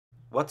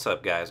What's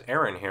up guys,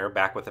 Aaron here,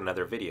 back with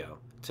another video.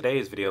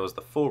 Today's video is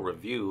the full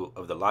review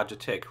of the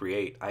Logitech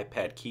Create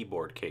iPad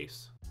keyboard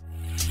case.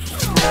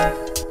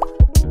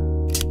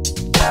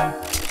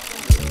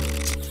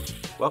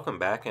 Welcome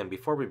back, and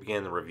before we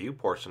begin the review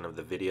portion of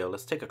the video,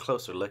 let's take a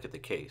closer look at the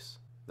case.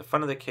 The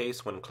front of the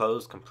case, when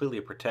closed,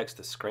 completely protects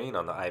the screen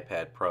on the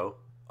iPad Pro.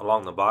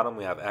 Along the bottom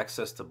we have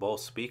access to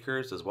both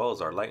speakers as well as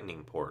our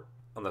lightning port.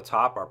 On the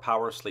top, our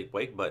power sleep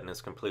wake button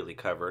is completely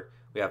covered.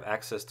 We have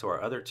access to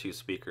our other two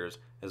speakers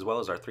as well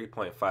as our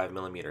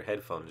 3.5mm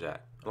headphone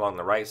jack. Along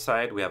the right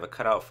side we have a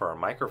cutout for our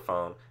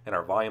microphone, and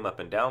our volume up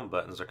and down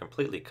buttons are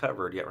completely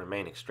covered yet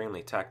remain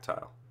extremely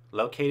tactile.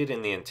 Located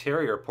in the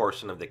interior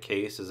portion of the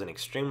case is an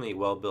extremely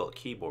well built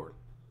keyboard.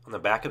 On the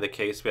back of the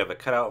case we have a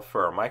cutout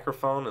for our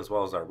microphone as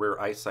well as our rear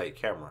eyesight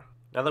camera.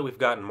 Now that we've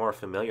gotten more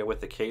familiar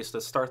with the case,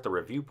 let's start the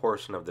review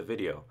portion of the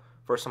video.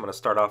 First, I'm going to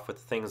start off with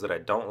the things that I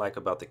don't like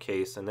about the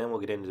case, and then we'll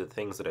get into the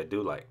things that I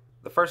do like.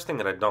 The first thing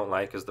that I don't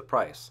like is the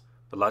price.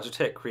 The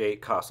Logitech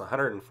Create costs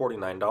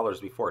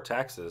 $149 before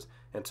taxes,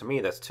 and to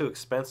me that's too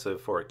expensive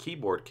for a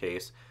keyboard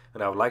case,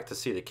 and I would like to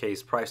see the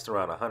case priced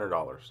around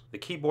 $100. The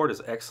keyboard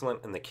is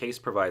excellent and the case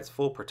provides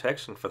full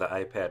protection for the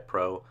iPad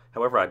Pro,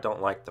 however I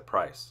don't like the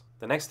price.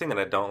 The next thing that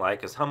I don't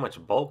like is how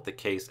much bulk the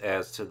case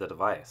adds to the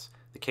device.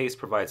 The case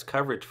provides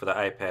coverage for the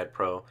iPad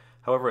Pro,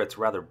 however it's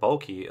rather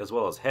bulky as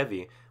well as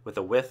heavy, with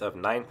a width of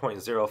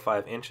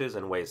 9.05 inches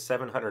and weighs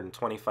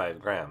 725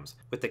 grams.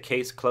 With the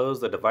case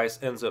closed, the device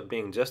ends up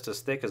being just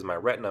as thick as my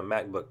Retina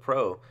Macbook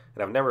Pro,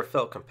 and I've never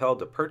felt compelled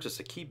to purchase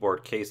a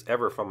keyboard case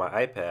ever for my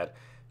iPad.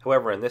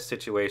 However, in this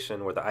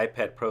situation where the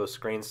iPad Pro's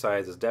screen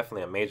size is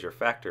definitely a major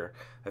factor,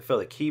 I feel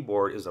the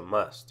keyboard is a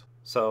must.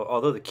 So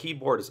although the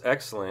keyboard is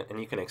excellent and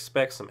you can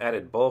expect some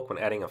added bulk when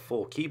adding a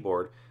full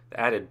keyboard, the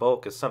added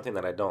bulk is something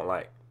that I don't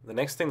like. The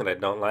next thing that I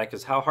don't like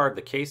is how hard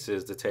the case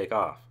is to take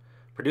off.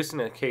 Producing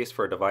a case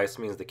for a device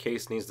means the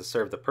case needs to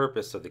serve the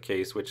purpose of the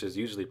case, which is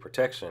usually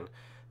protection.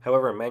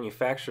 However,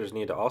 manufacturers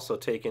need to also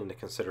take into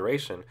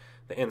consideration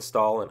the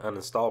install and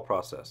uninstall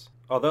process.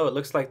 Although it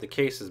looks like the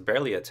case is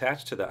barely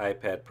attached to the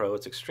iPad Pro,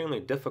 it's extremely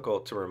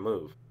difficult to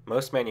remove.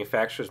 Most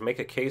manufacturers make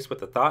a case with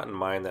the thought in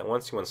mind that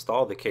once you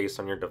install the case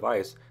on your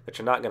device that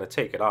you're not going to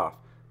take it off.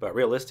 But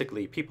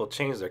realistically, people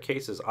change their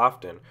cases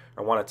often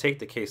or want to take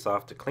the case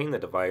off to clean the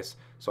device,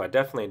 so I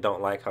definitely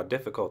don't like how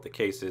difficult the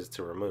case is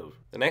to remove.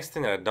 The next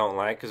thing that I don't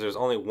like is there's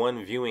only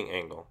one viewing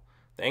angle.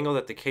 The angle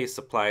that the case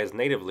supplies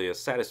natively is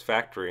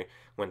satisfactory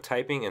when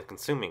typing and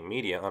consuming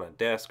media on a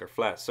desk or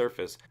flat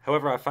surface.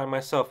 However, I find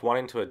myself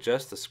wanting to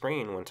adjust the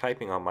screen when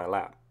typing on my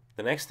lap.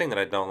 The next thing that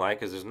I don't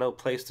like is there's no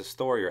place to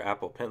store your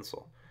Apple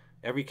Pencil.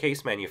 Every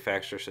case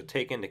manufacturer should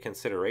take into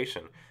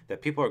consideration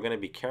that people are going to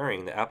be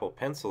carrying the Apple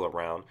Pencil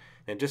around,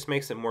 and it just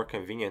makes it more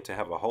convenient to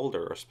have a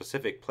holder or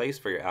specific place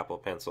for your Apple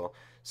Pencil,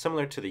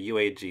 similar to the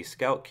UAG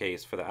Scout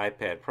case for the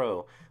iPad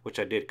Pro, which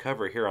I did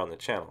cover here on the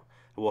channel.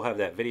 We'll have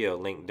that video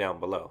linked down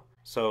below.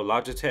 So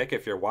Logitech,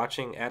 if you're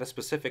watching, add a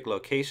specific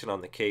location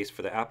on the case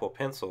for the Apple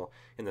Pencil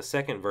in the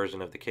second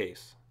version of the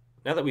case.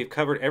 Now that we've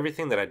covered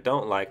everything that I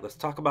don't like, let's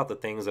talk about the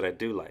things that I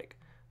do like.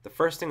 The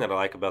first thing that I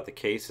like about the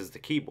case is the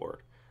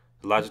keyboard.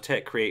 The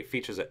Logitech Create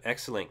features an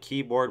excellent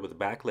keyboard with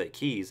backlit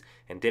keys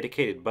and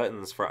dedicated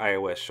buttons for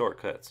iOS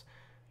shortcuts.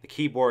 The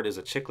keyboard is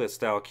a chiclet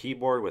style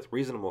keyboard with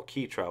reasonable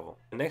key travel.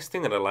 The next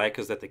thing that I like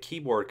is that the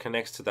keyboard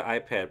connects to the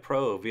iPad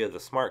Pro via the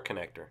smart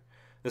connector.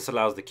 This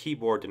allows the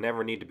keyboard to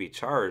never need to be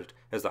charged,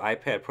 as the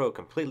iPad Pro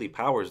completely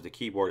powers the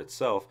keyboard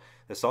itself.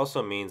 This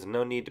also means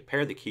no need to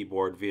pair the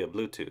keyboard via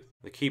Bluetooth.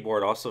 The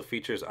keyboard also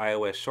features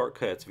iOS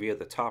shortcuts via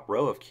the top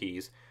row of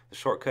keys. The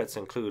shortcuts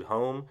include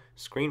Home,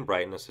 Screen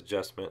Brightness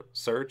Adjustment,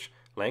 Search,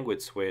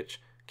 Language Switch,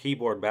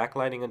 Keyboard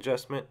Backlighting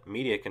Adjustment,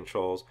 Media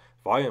Controls,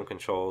 Volume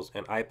Controls,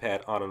 and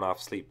iPad On and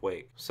Off Sleep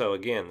Wake. So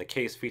again, the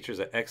case features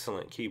an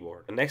excellent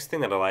keyboard. The next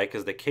thing that I like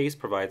is the case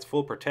provides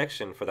full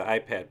protection for the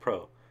iPad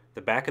Pro.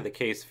 The back of the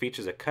case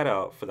features a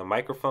cutout for the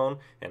microphone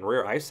and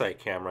rear eyesight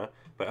camera,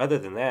 but other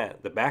than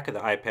that, the back of the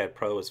iPad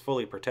Pro is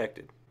fully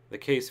protected. The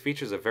case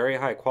features a very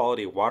high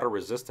quality water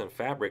resistant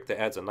fabric that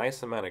adds a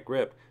nice amount of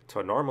grip to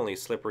a normally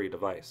slippery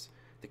device.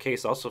 The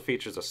case also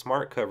features a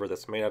smart cover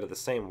that's made out of the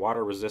same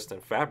water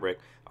resistant fabric.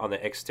 On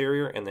the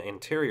exterior, and the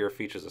interior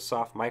features a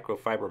soft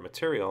microfiber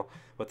material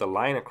with a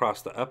line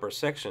across the upper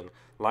section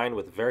lined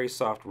with very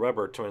soft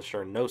rubber to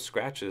ensure no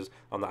scratches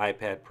on the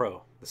iPad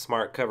Pro. The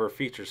smart cover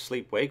features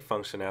sleep-wake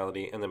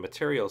functionality, and the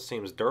material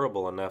seems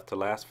durable enough to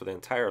last for the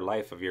entire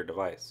life of your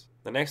device.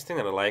 The next thing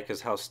that I like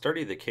is how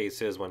sturdy the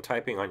case is when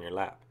typing on your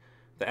lap.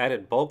 The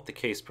added bulk the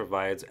case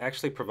provides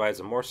actually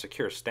provides a more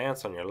secure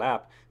stance on your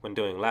lap when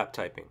doing lap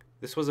typing.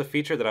 This was a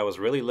feature that I was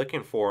really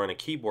looking for in a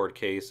keyboard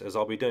case, as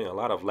I'll be doing a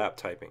lot of lap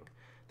typing.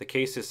 The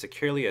case is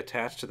securely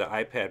attached to the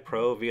iPad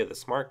Pro via the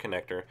smart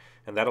connector,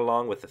 and that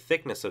along with the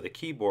thickness of the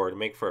keyboard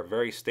make for a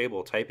very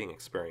stable typing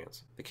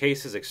experience. The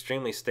case is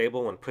extremely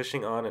stable when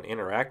pushing on and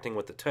interacting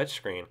with the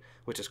touchscreen,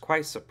 which is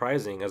quite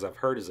surprising, as I've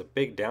heard is a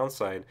big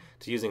downside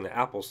to using the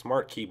Apple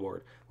Smart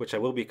keyboard, which I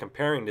will be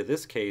comparing to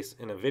this case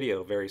in a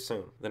video very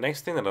soon. The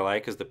next thing that I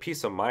like is the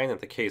peace of mind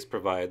that the case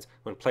provides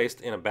when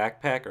placed in a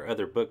backpack or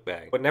other book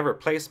bag. I would never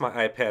place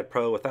my iPad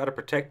Pro without a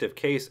protective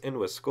case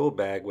into a school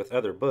bag with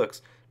other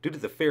books due to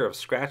the fear of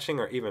scratching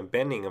or even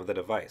bending of the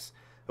device.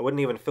 I wouldn't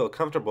even feel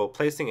comfortable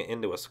placing it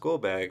into a school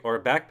bag or a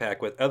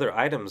backpack with other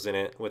items in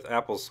it with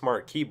Apple's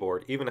smart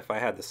keyboard, even if I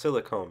had the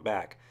silicone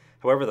back.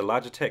 However, the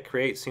Logitech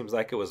Create seems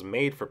like it was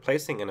made for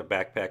placing in a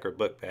backpack or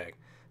book bag.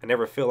 I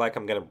never feel like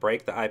I'm going to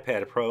break the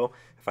iPad Pro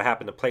if I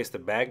happen to place the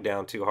bag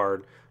down too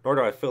hard, nor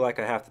do I feel like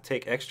I have to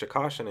take extra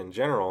caution in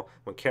general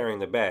when carrying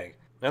the bag.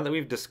 Now that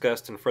we've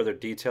discussed in further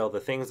detail the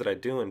things that I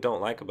do and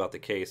don't like about the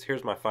case,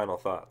 here's my final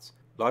thoughts.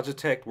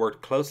 Logitech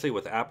worked closely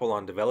with Apple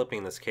on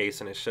developing this case,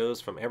 and it shows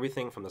from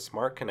everything from the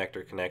smart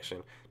connector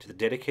connection to the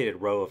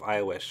dedicated row of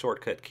iOS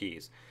shortcut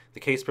keys. The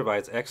case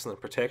provides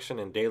excellent protection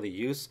in daily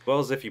use, as well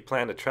as if you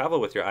plan to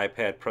travel with your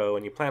iPad Pro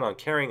and you plan on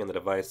carrying the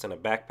device in a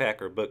backpack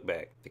or book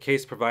bag. The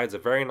case provides a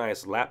very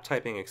nice lap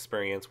typing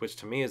experience, which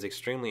to me is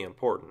extremely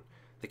important.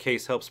 The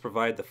case helps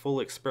provide the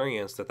full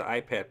experience that the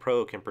iPad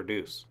Pro can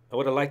produce. I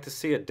would have liked to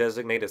see a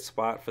designated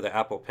spot for the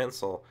Apple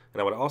Pencil,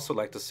 and I would also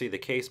like to see the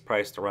case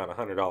priced around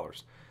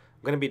 $100.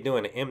 I'm going to be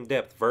doing an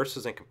in-depth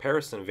versus and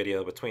comparison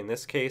video between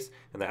this case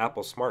and the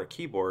Apple Smart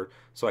Keyboard,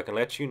 so I can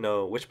let you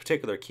know which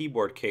particular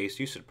keyboard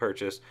case you should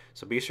purchase,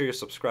 so be sure you're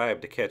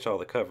subscribed to catch all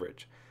the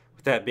coverage.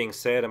 With that being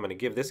said, I'm going to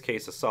give this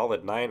case a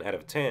solid 9 out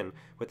of 10,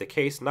 with the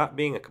case not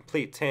being a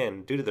complete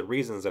 10 due to the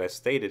reasons that I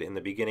stated in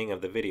the beginning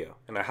of the video.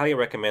 And I highly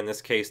recommend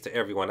this case to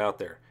everyone out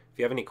there. If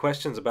you have any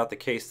questions about the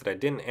case that I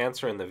didn't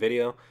answer in the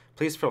video,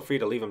 please feel free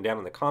to leave them down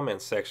in the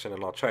comments section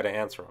and I'll try to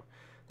answer them.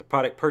 The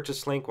product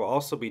purchase link will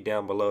also be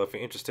down below if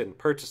you're interested in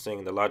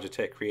purchasing the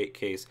Logitech Create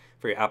case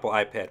for your Apple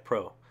iPad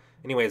Pro.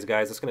 Anyways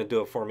guys, that's going to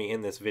do it for me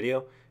in this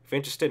video. If you're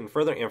interested in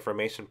further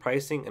information,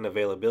 pricing, and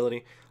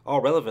availability, all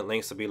relevant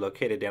links will be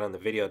located down in the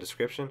video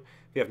description.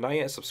 If you have not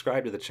yet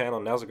subscribed to the channel,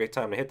 now's a great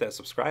time to hit that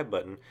subscribe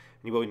button, and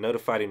you will be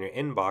notified in your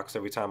inbox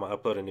every time I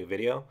upload a new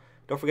video.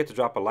 Don't forget to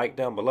drop a like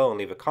down below and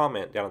leave a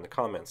comment down in the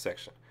comments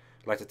section.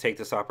 I'd like to take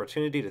this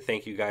opportunity to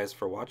thank you guys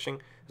for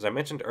watching. As I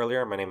mentioned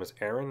earlier, my name is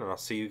Aaron, and I'll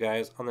see you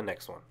guys on the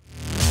next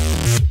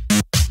one.